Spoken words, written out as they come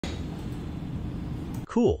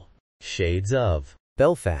Cool Shades of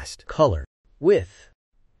Belfast. Color with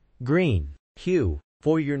green hue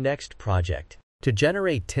for your next project. To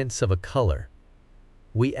generate tints of a color,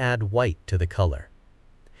 we add white to the color.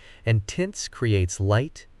 And tints creates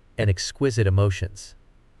light and exquisite emotions.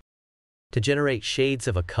 To generate shades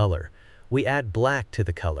of a color, we add black to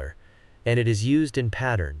the color, and it is used in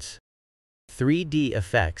patterns. 3D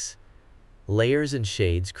effects, layers and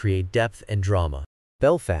shades create depth and drama.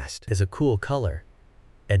 Belfast Is a cool color,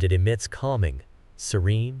 and it emits calming,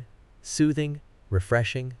 serene, soothing,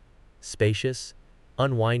 refreshing, spacious,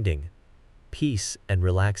 unwinding, peace and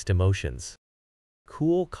relaxed emotions.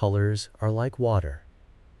 Cool colors are like water.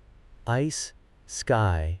 Ice,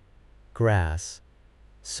 sky, grass,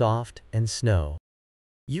 soft and snow.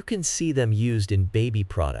 You can see them used in baby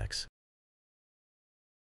products,